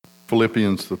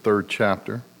Philippians, the 3rd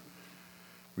chapter.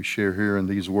 We share here in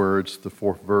these words, the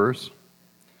 4th verse.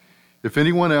 If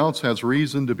anyone else has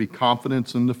reason to be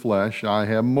confident in the flesh, I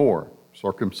have more.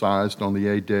 Circumcised on the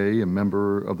 8th day, a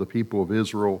member of the people of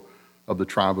Israel, of the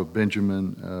tribe of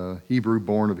Benjamin, a Hebrew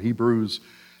born of Hebrews,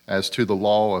 as to the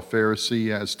law, a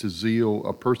Pharisee, as to zeal,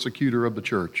 a persecutor of the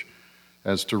church,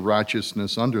 as to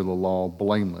righteousness under the law,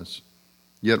 blameless.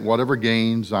 Yet whatever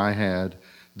gains I had,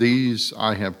 these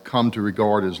I have come to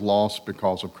regard as loss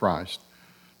because of Christ.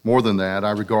 More than that,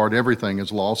 I regard everything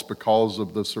as loss because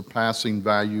of the surpassing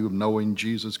value of knowing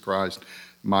Jesus Christ,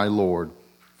 my Lord.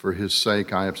 For his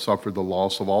sake I have suffered the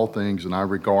loss of all things, and I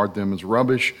regard them as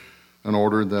rubbish, in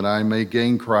order that I may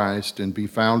gain Christ and be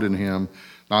found in him,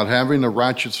 not having a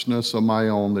righteousness of my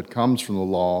own that comes from the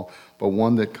law, but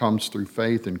one that comes through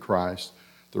faith in Christ,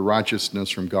 the righteousness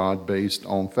from God based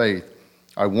on faith.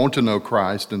 I want to know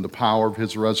Christ and the power of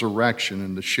his resurrection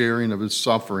and the sharing of his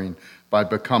suffering by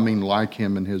becoming like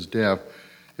him in his death,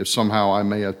 if somehow I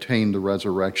may attain the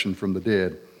resurrection from the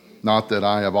dead. Not that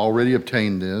I have already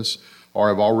obtained this or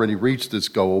have already reached this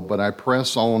goal, but I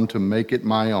press on to make it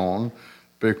my own,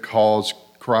 because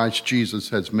Christ Jesus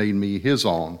has made me his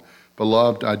own.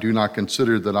 Beloved, I do not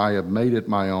consider that I have made it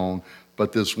my own,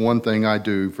 but this one thing I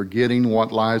do, forgetting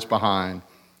what lies behind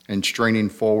and straining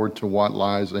forward to what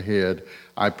lies ahead,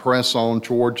 I press on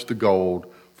towards the goal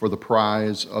for the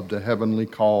prize of the heavenly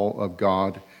call of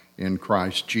God in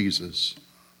Christ Jesus.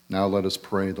 Now let us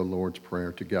pray the Lord's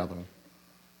Prayer together.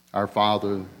 Our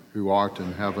Father, who art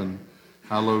in heaven,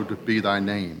 hallowed be thy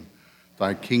name.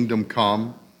 Thy kingdom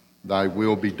come, thy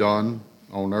will be done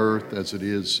on earth as it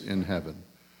is in heaven.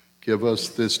 Give us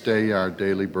this day our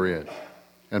daily bread,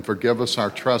 and forgive us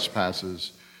our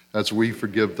trespasses as we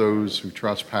forgive those who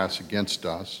trespass against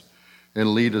us. And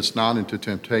lead us not into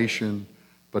temptation,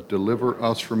 but deliver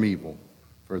us from evil.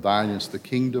 For thine is the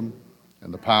kingdom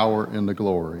and the power and the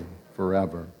glory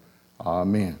forever.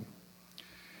 Amen.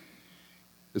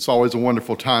 It's always a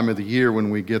wonderful time of the year when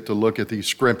we get to look at these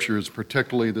scriptures,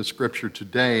 particularly the scripture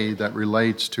today that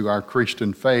relates to our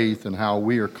Christian faith and how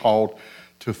we are called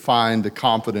to find the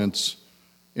confidence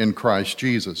in Christ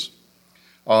Jesus.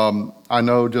 I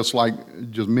know just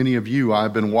many of you,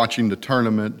 I've been watching the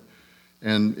tournament,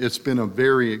 and it's been a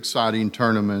very exciting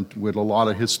tournament with a lot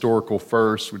of historical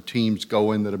firsts, with teams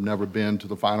going that have never been to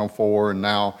the Final Four, and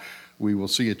now we will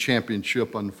see a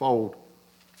championship unfold.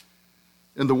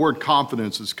 And the word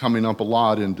confidence is coming up a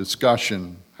lot in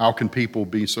discussion. How can people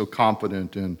be so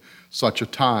confident in such a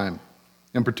time?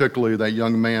 And particularly that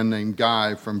young man named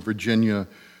Guy from Virginia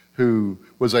who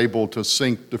was able to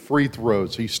sink the free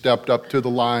throws. He stepped up to the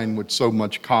line with so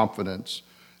much confidence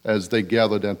as they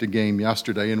gathered at the game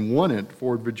yesterday and won it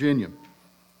for Virginia.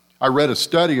 I read a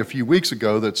study a few weeks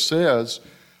ago that says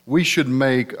we should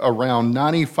make around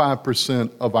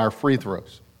 95% of our free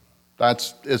throws.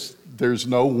 There's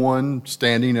no one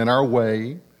standing in our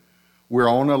way. We're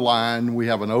on a line. We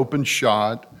have an open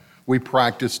shot. We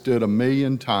practiced it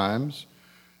 1,000,000 times.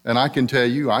 And I can tell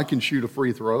you, I can shoot a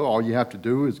free throw. All you have to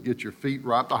do is get your feet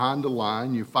right behind the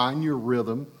line. You find your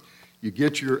rhythm. You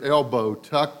get your elbow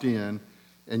tucked in,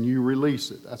 and you release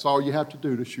it. That's all you have to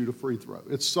do to shoot a free throw.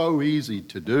 It's so easy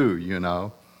to do, you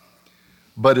know.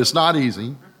 But it's not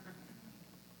easy.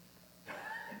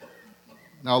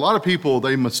 Now, a lot of people,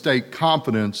 they mistake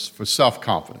confidence for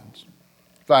self-confidence.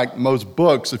 In fact, most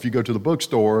books, if you go to the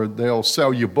bookstore, they'll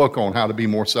sell you a book on how to be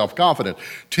more self-confident.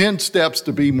 10 steps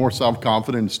to be more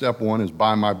self-confident. Step 1 is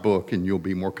buy my book and you'll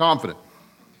be more confident.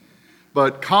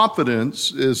 But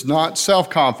confidence is not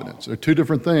self-confidence. They're two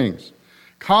different things.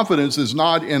 Confidence is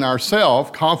not in ourselves.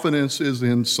 Confidence is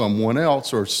in someone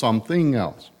else or something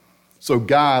else. So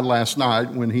Guy last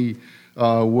night, when he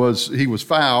was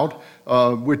fouled,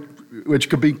 which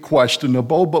could be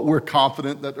questionable, but we're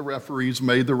confident that the referees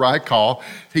made the right call.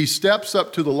 He steps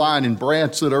up to the line, and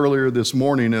Brad said earlier this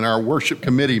morning in our worship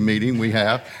committee meeting we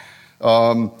have,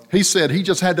 he said he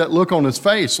just had that look on his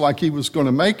face like he was going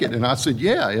to make it. And I said,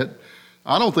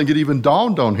 I don't think it even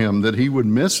dawned on him that he would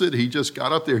miss it. He just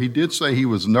got up there. He did say he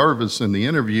was nervous in the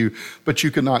interview, but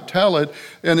you could not tell it.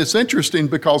 And it's interesting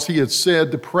because he had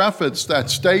said to preface that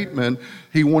statement,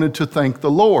 he wanted to thank the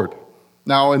Lord.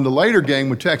 Now, in the later game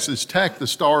with Texas Tech, the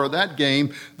star of that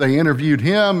game, they interviewed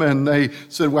him and they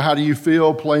said, well, how do you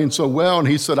feel playing so well? And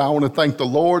he said, I want to thank the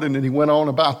Lord. And then he went on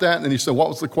about that. And then he said, what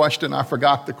was the question? I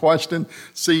forgot the question.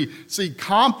 See,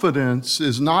 confidence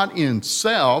is not in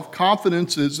self.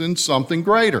 Confidence is in something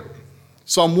greater,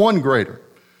 someone greater.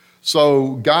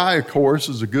 So Guy, of course,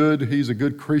 he's a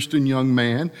good Christian young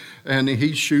man, and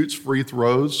he shoots free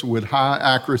throws with high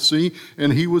accuracy,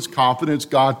 and he was confident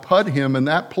God put him in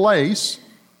that place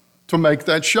to make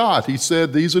that shot. He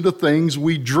said, these are the things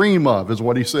we dream of, is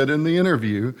what he said in the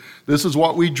interview. This is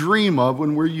what we dream of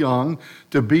when we're young,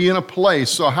 to be in a place.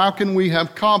 So how can we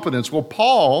have confidence? Well,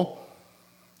 Paul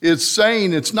is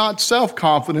saying it's not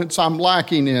self-confidence I'm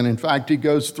lacking in. In fact, he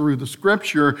goes through the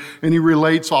scripture and he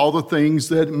relates all the things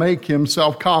that make him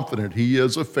self-confident. He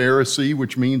is a Pharisee,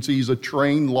 which means he's a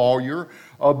trained lawyer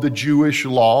of the Jewish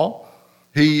law.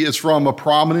 He is from a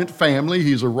prominent family.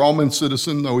 He's a Roman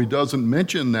citizen, though he doesn't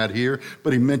mention that here,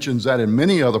 but he mentions that in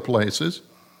many other places.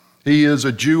 He is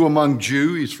a Jew among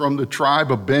Jews. He's from the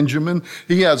tribe of Benjamin.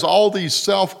 He has all these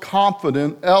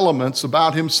self-confident elements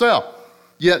about himself.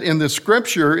 Yet in the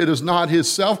scripture, it is not his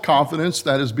self-confidence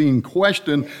that is being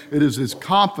questioned. It is his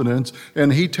confidence,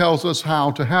 and he tells us how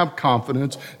to have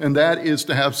confidence, and that is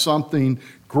to have something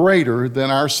greater than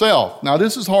ourselves. Now,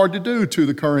 this is hard to do to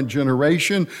the current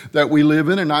generation that we live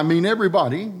in, and I mean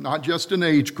everybody, not just an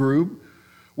age group.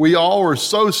 We all are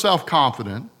so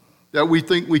self-confident that we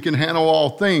think we can handle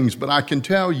all things, but I can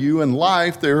tell you in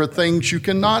life there are things you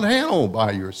cannot handle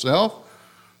by yourself.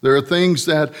 There are things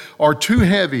that are too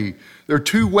heavy, they're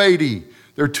too weighty,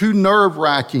 they're too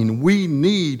nerve-wracking. We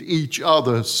need each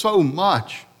other so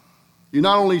much. You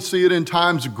not only see it in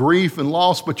times of grief and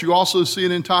loss, but you also see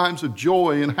it in times of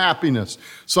joy and happiness.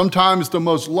 Sometimes the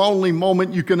most lonely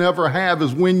moment you can ever have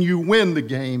is when you win the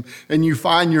game and you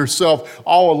find yourself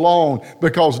all alone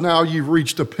because now you've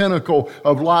reached the pinnacle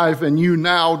of life and you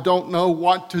now don't know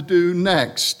what to do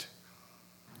next.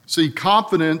 See,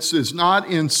 confidence is not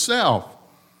in self.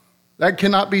 That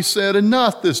cannot be said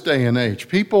enough this day and age.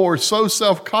 People are so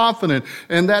self-confident,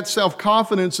 and that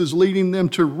self-confidence is leading them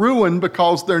to ruin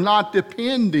because they're not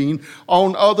depending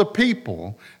on other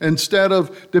people instead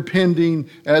of depending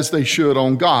as they should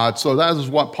on God. So that is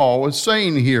what Paul is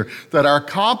saying here, that our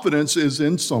confidence is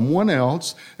in someone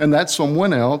else, and that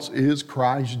someone else is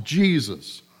Christ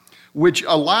Jesus, which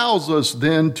allows us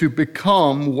then to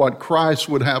become what Christ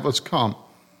would have us come.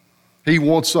 He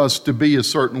wants us to be a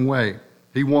certain way.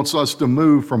 He wants us to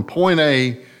move from point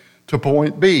A to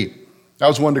point B. That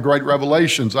was one of the great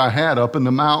revelations I had up in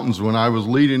the mountains when I was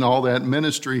leading all that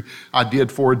ministry I did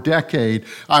for a decade.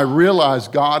 I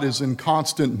realized God is in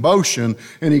constant motion,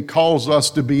 and he calls us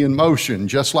to be in motion.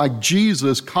 Just like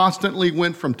Jesus constantly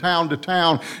went from town to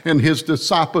town and his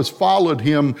disciples followed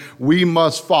him, we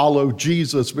must follow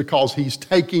Jesus because he's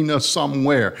taking us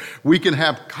somewhere. We can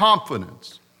have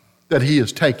confidence that he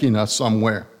is taking us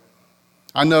somewhere.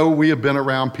 I know we have been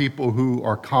around people who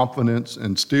are confidence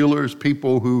instillers,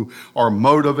 people who are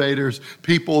motivators,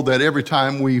 people that every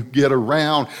time we get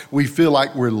around, we feel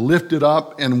like we're lifted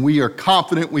up and we are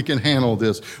confident we can handle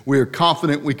this. We are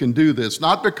confident we can do this.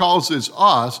 Not because it's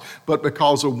us, but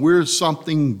because we're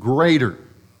something greater.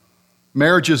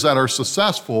 Marriages that are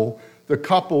successful, the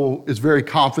couple is very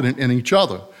confident in each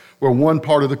other, where one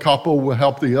part of the couple will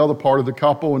help the other part of the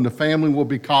couple, and the family will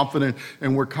be confident,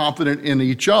 and we're confident in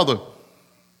each other.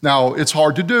 Now, it's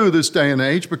hard to do this day and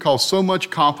age because so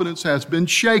much confidence has been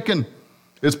shaken.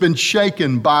 It's been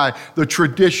shaken by the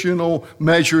traditional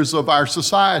measures of our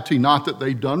society. Not that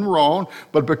they've done wrong,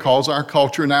 but because our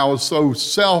culture now is so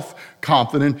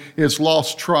self-confident, it's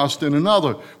lost trust in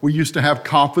another. We used to have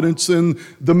confidence in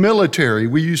the military.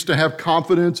 We used to have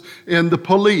confidence in the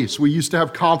police. We used to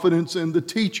have confidence in the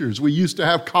teachers. We used to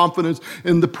have confidence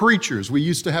in the preachers. We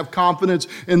used to have confidence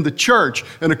in the church.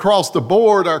 And across the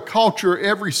board, our culture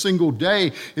every single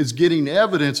day is getting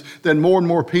evidence that more and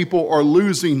more people are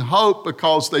losing hope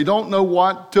because they don't know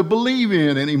what to believe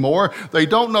in anymore. They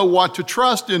don't know what to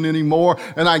trust in anymore.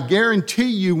 And I guarantee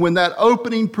you, when that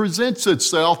opening presents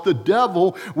itself, the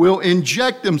devil will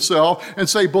inject himself and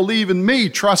say, believe in me,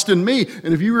 trust in me.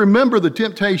 And if you remember the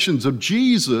temptations of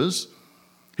Jesus,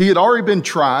 he had already been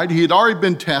tried. He had already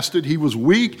been tested. He was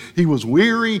weak. He was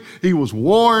weary. He was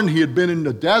worn. He had been in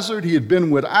the desert. He had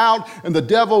been without. And the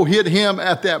devil hit him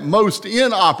at that most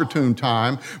inopportune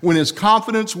time when his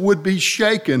confidence would be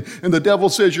shaken. And the devil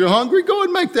says, you're hungry? Go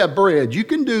and make that bread. You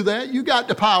can do that. You got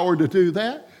the power to do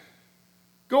that.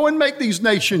 Go and make these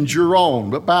nations your own,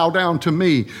 but bow down to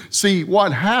me. See,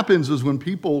 what happens is when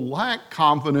people lack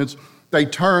confidence, they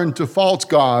turn to false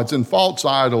gods and false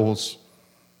idols.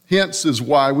 Hence is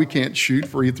why we can't shoot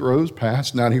free throws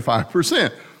past 95%.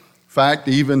 In fact,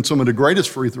 even some of the greatest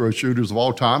free throw shooters of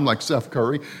all time, like Steph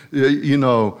Curry,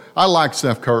 I like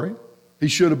Steph Curry. He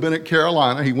should have been at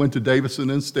Carolina. He went to Davidson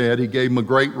instead. He gave him a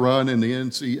great run in the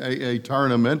NCAA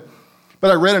tournament. But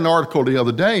I read an article the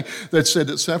other day that said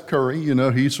that Steph Curry,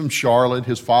 he's from Charlotte.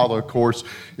 His father, of course,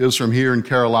 is from here in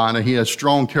Carolina. He has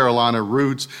strong Carolina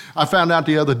roots. I found out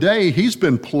the other day he's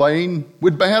been playing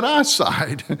with bad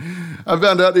eyesight. I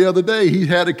found out the other day he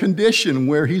had a condition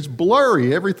where he's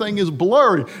blurry. Everything is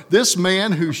blurry. This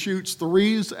man who shoots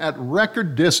threes at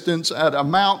record distance at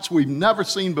amounts we've never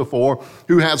seen before,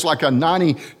 who has like a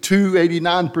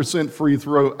 89% free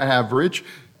throw average,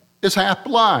 is half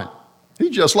blind.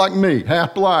 He's just like me,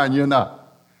 half blind,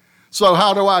 So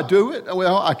how do I do it?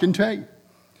 Well, I can tell you.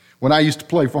 When I used to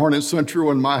play for Harnett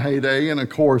Central in my heyday, and of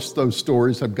course those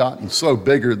stories have gotten so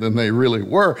bigger than they really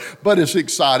were, but it's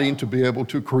exciting to be able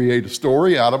to create a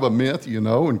story out of a myth,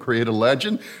 and create a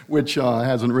legend, which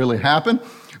hasn't really happened.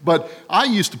 But I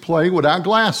used to play without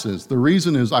glasses. The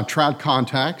reason is I tried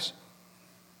contacts.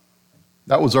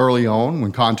 That was early on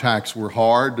when contacts were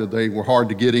hard. They were hard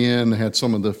to get in. They had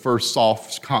some of the first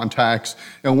soft contacts.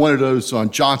 And one of those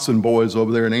Johnson boys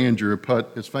over there in Andrew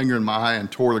put his finger in my eye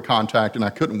and tore the contact, and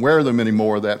I couldn't wear them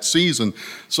anymore that season.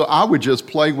 So I would just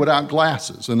play without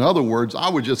glasses. In other words, I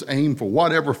would just aim for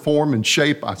whatever form and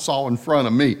shape I saw in front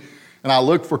of me. And I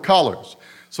looked for colors.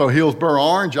 So Hillsborough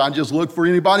Orange, I just looked for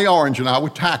anybody orange and I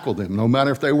would tackle them. No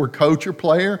matter if they were coach or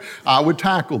player, I would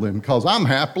tackle them because I'm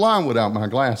half blind without my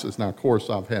glasses. Now, of course,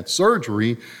 I've had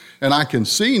surgery and I can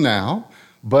see now,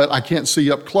 but I can't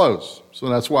see up close. So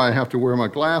that's why I have to wear my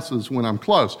glasses when I'm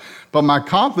close. But my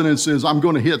confidence is I'm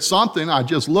going to hit something. I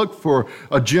just look for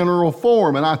a general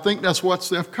form. And I think that's what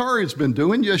Steph Curry's been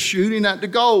doing, just shooting at the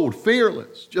gold,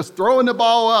 fearless, just throwing the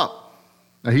ball up.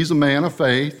 Now, he's a man of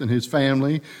faith, and his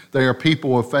family, they are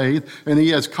people of faith, and he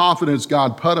has confidence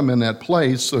God put him in that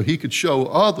place so he could show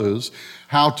others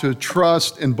how to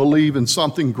trust and believe in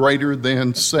something greater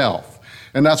than self.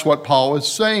 And that's what Paul is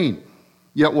saying.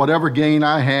 Yet whatever gain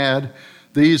I had,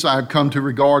 these I've come to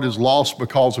regard as lost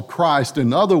because of Christ.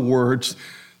 In other words,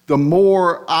 the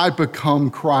more I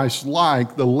become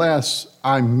Christ-like, the less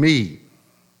I'm me,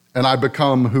 and I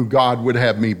become who God would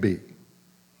have me be.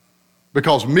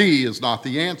 Because me is not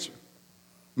the answer.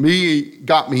 Me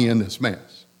got me in this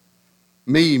mess.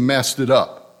 Me messed it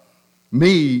up.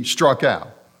 Me struck out.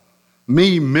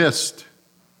 Me missed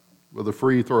with the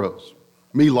free throws.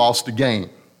 Me lost a game.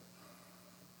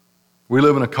 We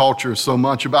live in a culture so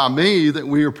much about me that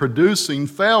we are producing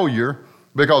failure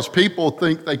because people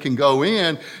think they can go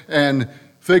in and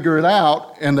figure it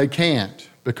out, and they can't.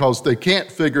 Because they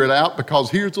can't figure it out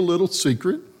because here's a little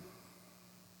secret.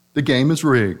 The game is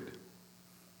rigged.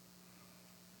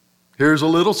 Here's a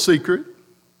little secret.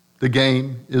 The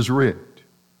game is rigged.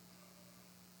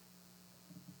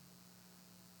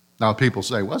 Now people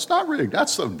say, well, it's not rigged.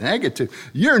 That's so negative.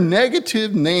 You're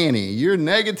negative, Nanny. You're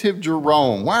negative,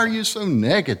 Jerome. Why are you so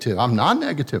negative? I'm not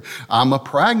negative. I'm a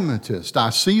pragmatist.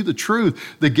 I see the truth.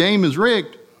 The game is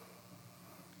rigged.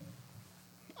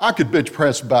 I could bench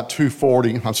press about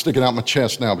 240. I'm sticking out my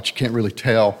chest now, but you can't really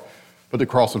tell. But the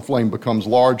crossing flame becomes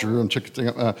larger.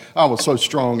 I was so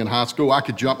strong in high school, I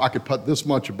could jump. I could put this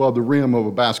much above the rim of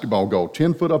a basketball goal,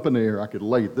 10 foot up in the air. I could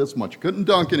lay it this much. Couldn't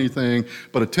dunk anything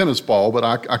but a tennis ball, but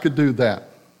I could do that.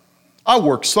 I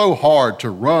worked so hard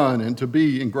to run and to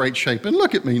be in great shape. And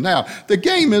look at me now. The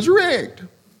game is rigged.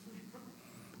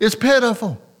 It's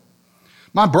pitiful.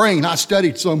 My brain, I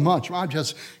studied so much. I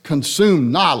just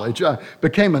consumed knowledge. I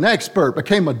became an expert,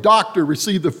 became a doctor,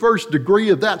 received the first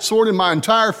degree of that sort in my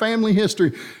entire family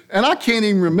history. And I can't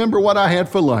even remember what I had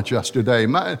for lunch yesterday.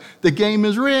 The game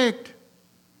is rigged.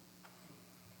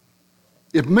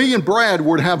 If me and Brad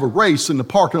were to have a race in the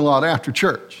parking lot after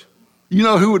church, you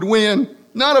know who would win?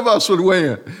 None of us would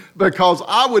win because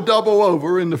I would double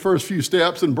over in the first few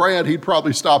steps, and Brad, he'd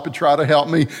probably stop and try to help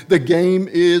me. The game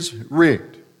is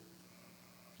rigged.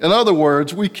 In other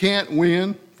words, we can't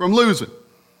win from losing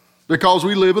because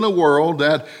we live in a world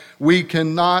that we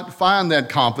cannot find that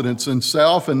confidence in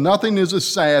self, and nothing is as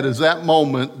sad as that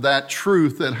moment, that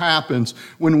truth that happens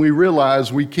when we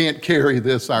realize we can't carry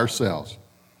this ourselves,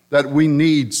 that we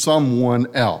need someone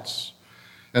else,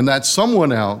 and that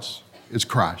someone else is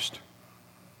Christ.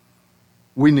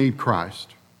 We need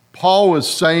Christ. Paul is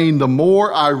saying the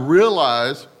more I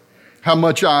realize how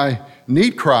much I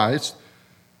need Christ,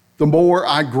 the more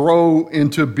I grow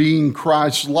into being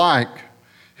Christ-like.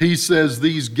 He says,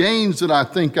 these gains that I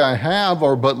think I have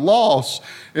are but loss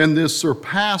in this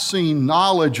surpassing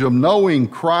knowledge of knowing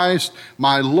Christ,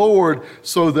 my Lord,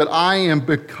 so that I am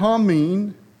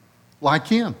becoming like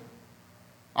him.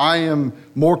 I am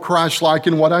more Christ-like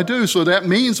in what I do. So that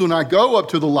means when I go up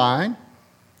to the line,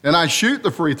 and I shoot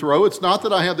the free throw, it's not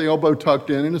that I have the elbow tucked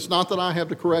in, and it's not that I have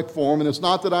the correct form, and it's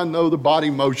not that I know the body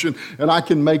motion and I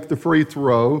can make the free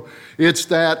throw. It's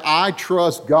that I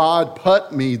trust God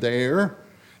put me there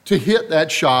to hit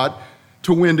that shot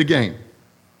to win the game.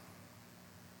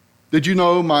 Did you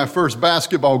know my first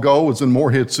basketball goal was in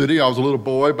Morehead City? I was a little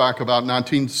boy back about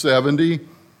 1970,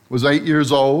 was 8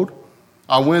 years old.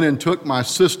 I went and took my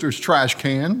sister's trash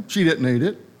can. She didn't need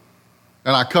it.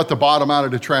 And I cut the bottom out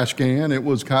of the trash can. It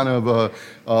was kind of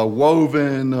a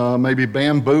woven, maybe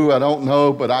bamboo, I don't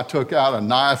know, but I took out a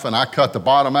knife and I cut the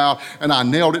bottom out and I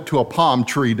nailed it to a palm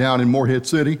tree down in Morehead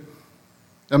City.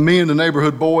 And me and the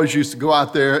neighborhood boys used to go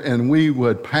out there and we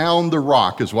would pound the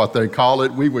rock, is what they call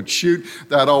it. We would shoot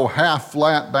that old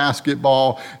half-flat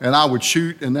basketball, and I would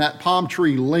shoot, and that palm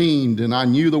tree leaned, and I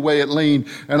knew the way it leaned,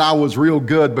 and I was real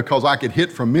good because I could hit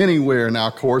from anywhere. Now,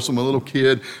 of course, I'm a little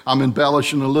kid. I'm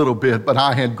embellishing a little bit, but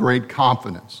I had great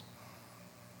confidence.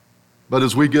 But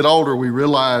as we get older, we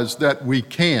realize that we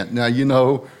can't. Now, you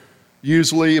know,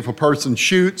 usually if a person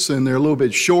shoots and they're a little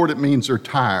bit short, it means they're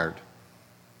tired.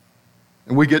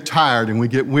 And we get tired and we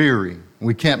get weary and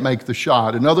we can't make the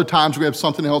shot. And other times we have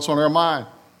something else on our mind.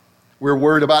 We're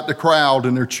worried about the crowd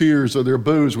and their cheers or their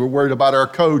boos. We're worried about our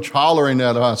coach hollering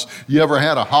at us. You ever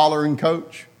had a hollering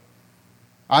coach?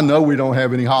 I know we don't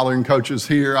have any hollering coaches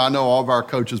here. I know all of our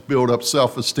coaches build up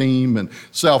self-esteem and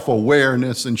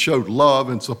self-awareness and showed love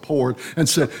and support and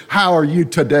said, "How are you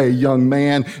today, young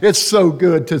man? It's so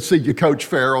good to see you." Coach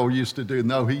Farrell used to do.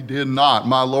 No, he did not.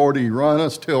 My Lord, he run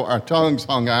us till our tongues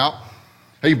hung out.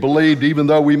 He believed even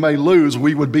though we may lose,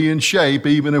 we would be in shape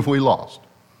even if we lost.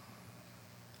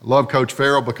 I love Coach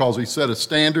Farrell because he set a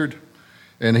standard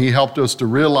and he helped us to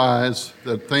realize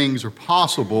that things are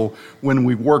possible when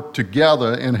we work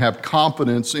together and have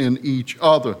confidence in each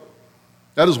other.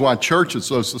 That is why church is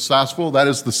so successful. That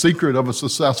is the secret of a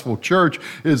successful church,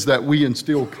 is that we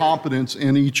instill confidence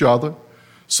in each other,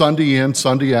 Sunday in,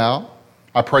 Sunday out.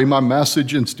 I pray my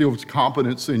message instills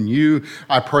confidence in you.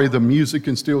 I pray the music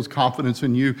instills confidence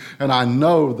in you. And I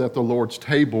know that the Lord's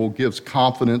table gives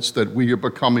confidence that we are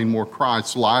becoming more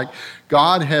Christ-like.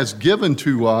 God has given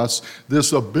to us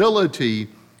this ability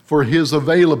for his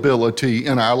availability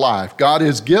in our life. God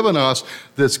has given us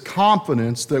this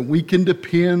confidence that we can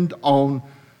depend on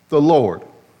the Lord.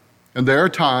 And there are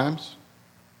times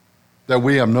that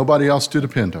we have nobody else to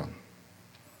depend on.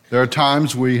 There are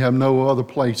times we have no other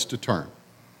place to turn.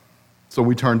 So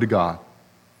we turn to God.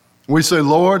 We say,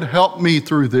 "Lord, help me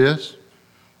through this.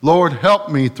 Lord, help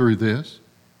me through this."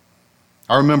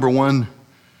 I remember one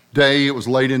day, it was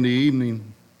late in the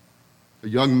evening, a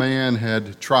young man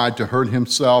had tried to hurt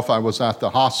himself. I was at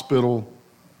the hospital.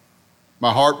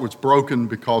 My heart was broken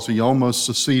because he almost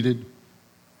succeeded.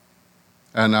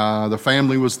 And the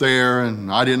family was there, and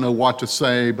I didn't know what to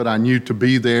say, but I knew to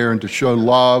be there and to show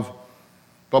love.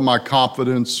 But my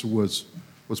confidence was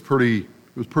pretty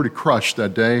crushed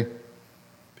that day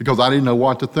because I didn't know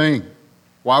what to think.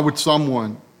 Why would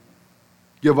someone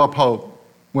give up hope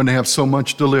when they have so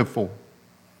much to live for?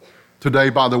 Today,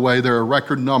 by the way, there are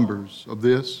record numbers of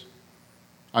this.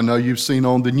 I know you've seen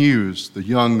on the news the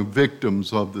young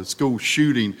victims of the school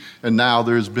shooting, and now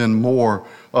there's been more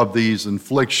of these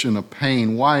infliction of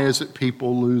pain. Why is it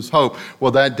people lose hope?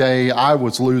 Well, that day I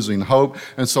was losing hope,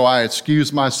 and so I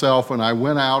excused myself and I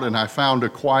went out and I found a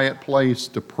quiet place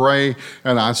to pray,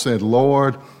 and I said,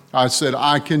 "Lord," I said,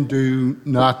 "I can do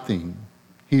nothing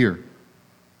here.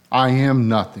 I am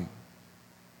nothing.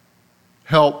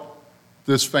 Help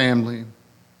this family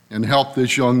and help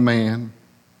this young man.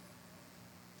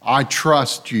 I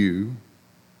trust you,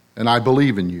 and I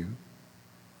believe in you,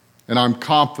 and I'm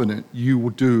confident you will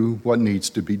do what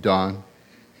needs to be done."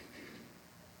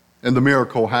 And the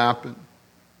miracle happened.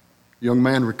 The young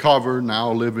man recovered,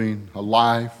 now living a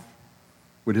life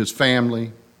with his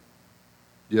family.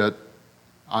 Yet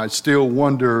I still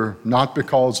wonder, not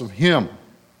because of him,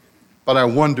 but I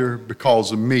wonder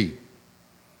because of me.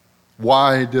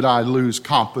 Why did I lose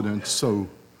confidence so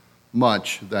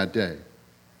much that day?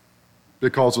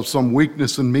 Because of some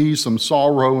weakness in me, some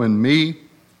sorrow in me.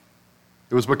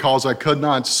 It was because I could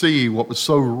not see what was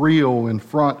so real in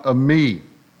front of me.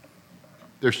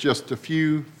 There's just a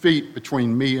few feet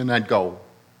between me and that goal.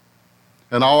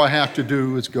 And all I have to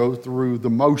do is go through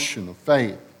the motion of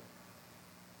faith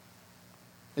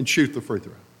and shoot the free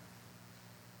throw.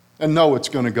 And know it's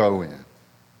going to go in,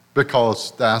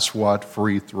 because that's what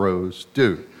free throws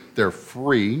do. They're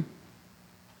free,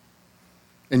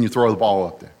 and you throw the ball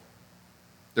up there.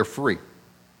 They're free.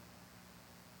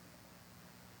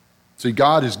 See,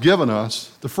 God has given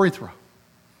us the free throw.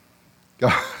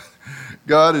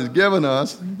 God has given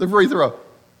us the free throw.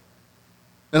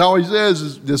 And all he says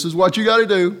is, this is what you got to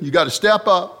do. You got to step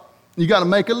up. You got to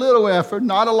make a little effort,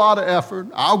 not a lot of effort.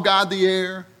 I'll guide the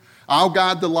air. I'll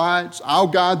guide the lights. I'll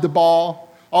guide the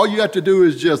ball. All you have to do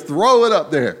is just throw it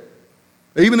up there.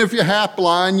 Even if you're half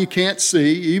blind, you can't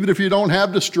see. Even if you don't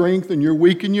have the strength and you're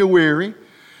weak and you're weary.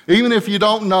 Even if you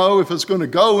don't know if it's going to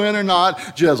go in or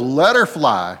not, just let her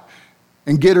fly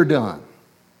and get her done.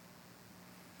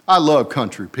 I love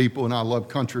country people, and I love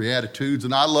country attitudes,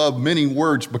 and I love many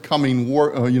words becoming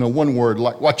one word,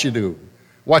 like what you do,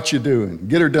 what you doing,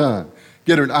 get her done,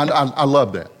 get her. I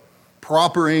love that.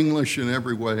 Proper English in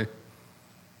every way.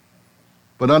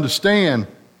 But understand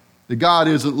that God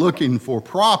isn't looking for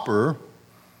proper,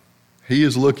 He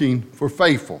is looking for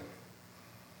faithful.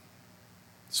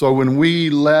 So when we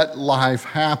let life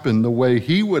happen the way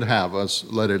He would have us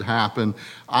let it happen,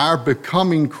 our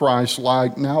becoming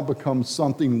Christ-like now becomes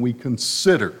something we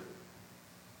consider.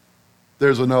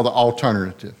 There's another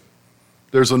alternative.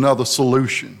 There's another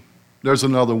solution. There's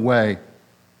another way.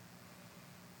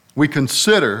 We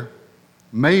consider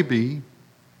maybe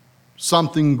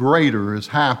something greater is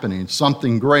happening.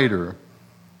 Something greater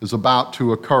is about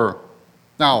to occur.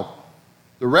 Now,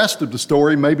 the rest of the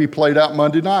story may be played out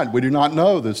Monday night. We do not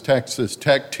know. This Texas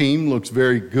Tech team looks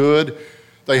very good.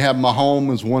 They have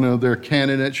Mahomes as one of their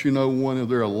candidates, one of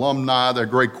their alumni, their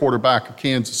great quarterback of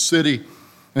Kansas City.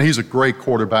 And he's a great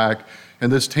quarterback.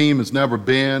 And this team has never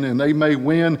been, and they may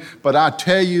win. But I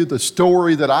tell you, the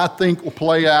story that I think will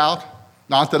play out,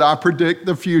 not that I predict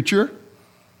the future,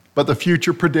 but the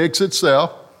future predicts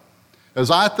itself. As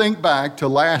I think back to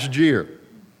last year,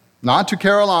 not to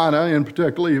Carolina in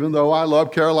particular, even though I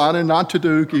love Carolina, and not to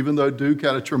Duke, even though Duke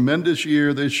had a tremendous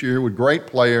year this year with great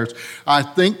players. I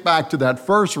think back to that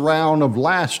first round of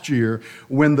last year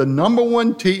when the number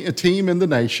one team in the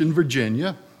nation,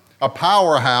 Virginia, a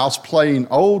powerhouse playing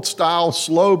old-style,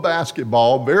 slow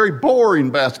basketball, very boring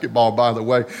basketball, by the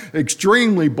way,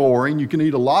 extremely boring. You can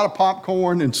eat a lot of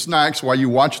popcorn and snacks while you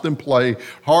watch them play,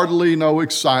 hardly no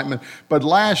excitement. But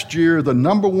last year, the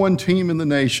number one team in the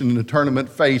nation in the tournament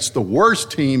faced the worst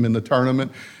team in the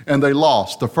tournament, and they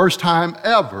lost. The first time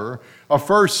ever a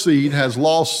first seed has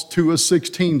lost to a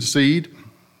 16 seed,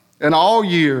 and all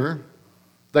year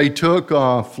they took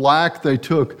flack, they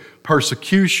took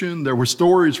persecution. There were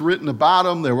stories written about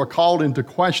them. They were called into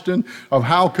question of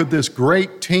how could this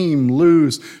great team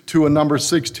lose to a number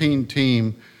 16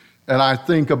 team. And I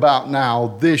think about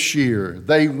now this year,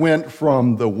 they went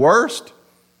from the worst,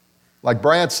 like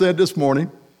Brad said this morning,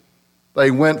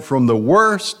 they went from the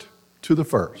worst to the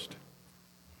first.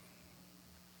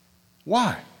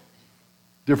 Why?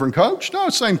 Different coach? No,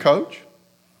 same coach.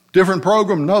 Different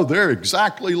program? No, they're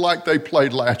exactly like they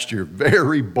played last year.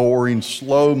 Very boring,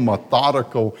 slow,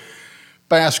 methodical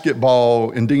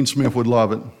basketball, and Dean Smith would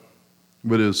love it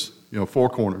with his, four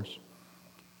corners.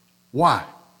 Why?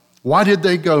 Why did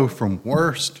they go from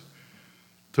worst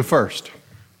to first?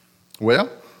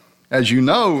 Well, as you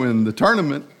know, in the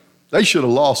tournament, they should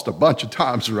have lost a bunch of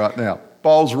times right now.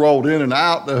 Balls rolled in and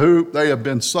out the hoop. They have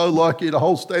been so lucky. The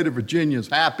whole state of Virginia is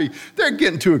happy. They're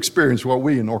getting to experience what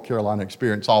we in North Carolina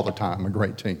experience all the time, a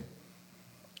great team.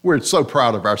 We're so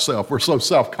proud of ourselves. We're so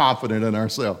self-confident in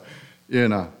ourselves.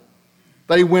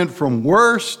 They went from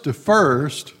worst to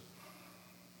first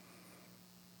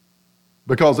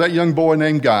because that young boy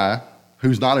named Guy,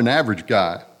 who's not an average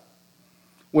guy,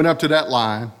 went up to that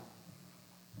line.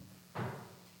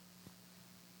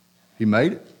 He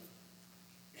made it.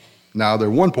 Now they're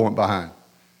 1 point behind.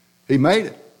 He made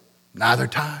it. Now they're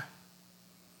tied.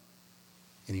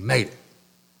 And he made it.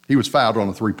 He was fouled on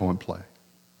a 3-point play.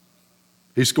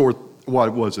 He scored,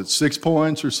 6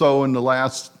 points or so in the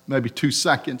last maybe 2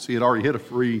 seconds. He had already hit a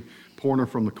free pointer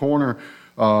from the corner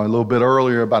a little bit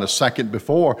earlier, about a second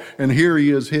before. And here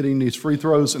he is hitting these free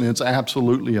throws, and it's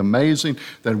absolutely amazing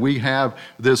that we have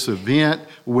this event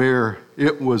where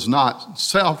it was not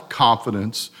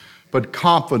self-confidence, but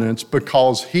confidence,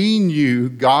 because he knew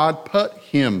God put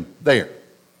him there.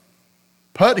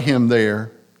 Put him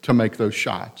there to make those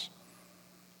shots.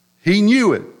 He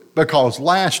knew it because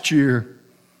last year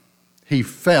he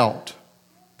felt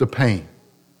the pain.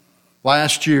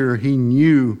 Last year he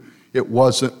knew it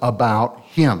wasn't about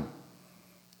him.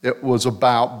 It was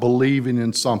about believing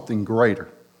in something greater.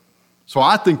 So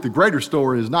I think the greater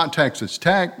story is not Texas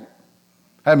Tech,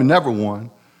 having never won.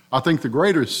 I think the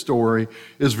greatest story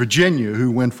is Virginia, who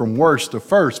went from worst to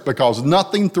first, because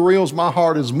nothing thrills my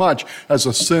heart as much as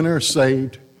a sinner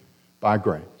saved by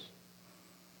grace.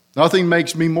 Nothing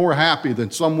makes me more happy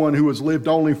than someone who has lived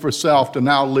only for self to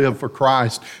now live for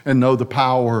Christ and know the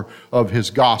power of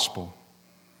his gospel.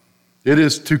 It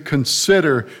is to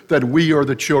consider that we are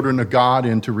the children of God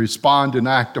and to respond and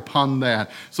act upon that.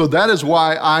 So that is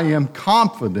why I am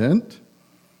confident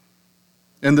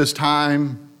in this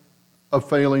time of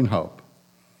failing hope.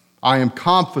 I am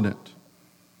confident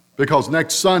because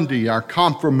next Sunday our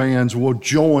confirmands will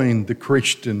join the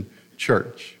Christian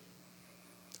church.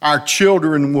 Our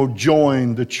children will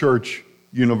join the church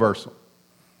universal.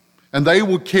 And they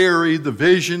will carry the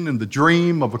vision and the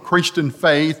dream of a Christian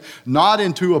faith, not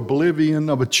into oblivion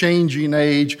of a changing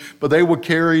age, but they will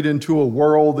carry it into a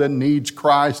world that needs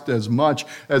Christ as much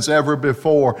as ever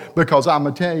before. Because I'm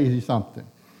going to tell you something.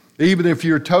 Even if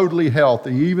you're totally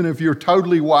healthy, even if you're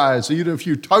totally wise, even if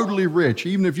you're totally rich,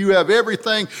 even if you have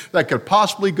everything that could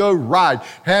possibly go right,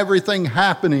 everything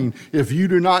happening, if you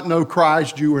do not know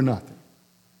Christ, you are nothing.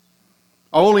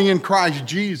 Only in Christ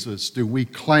Jesus do we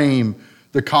claim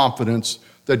the confidence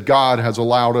that God has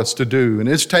allowed us to do. And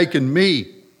it's taken me,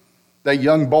 that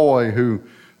young boy who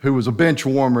was a bench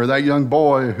warmer, that young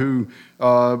boy who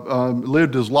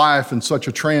lived his life in such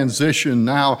a transition,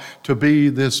 now to be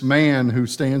this man who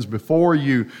stands before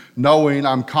you knowing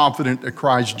I'm confident that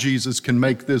Christ Jesus can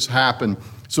make this happen.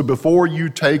 So before you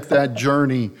take that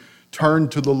journey, turn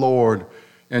to the Lord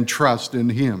and trust in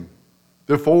Him.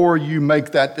 Before you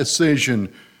make that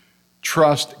decision,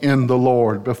 trust in the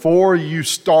Lord. Before you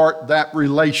start that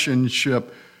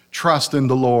relationship, trust in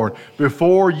the Lord.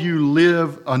 Before you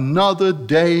live another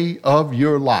day of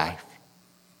your life,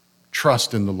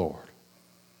 trust in the Lord.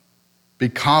 Be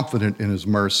confident in His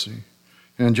mercy.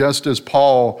 And just as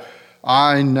Paul,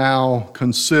 I now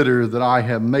consider that I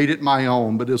have made it my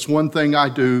own, but it's one thing I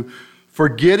do,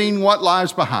 forgetting what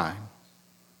lies behind,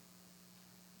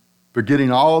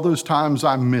 forgetting all those times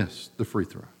I missed the free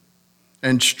throw,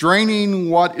 and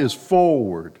straining what is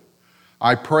forward,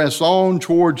 I press on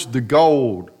towards the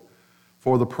goal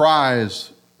for the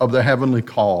prize of the heavenly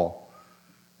call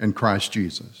in Christ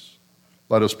Jesus.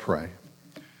 Let us pray.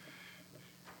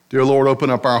 Dear Lord, open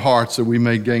up our hearts that we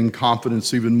may gain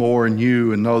confidence even more in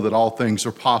You and know that all things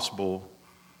are possible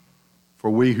for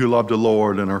we who love the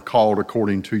Lord and are called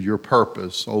according to Your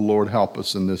purpose. Oh Lord, help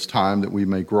us in this time that we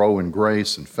may grow in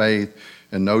grace and faith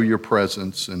and know Your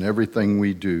presence in everything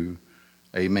we do.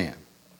 Amen.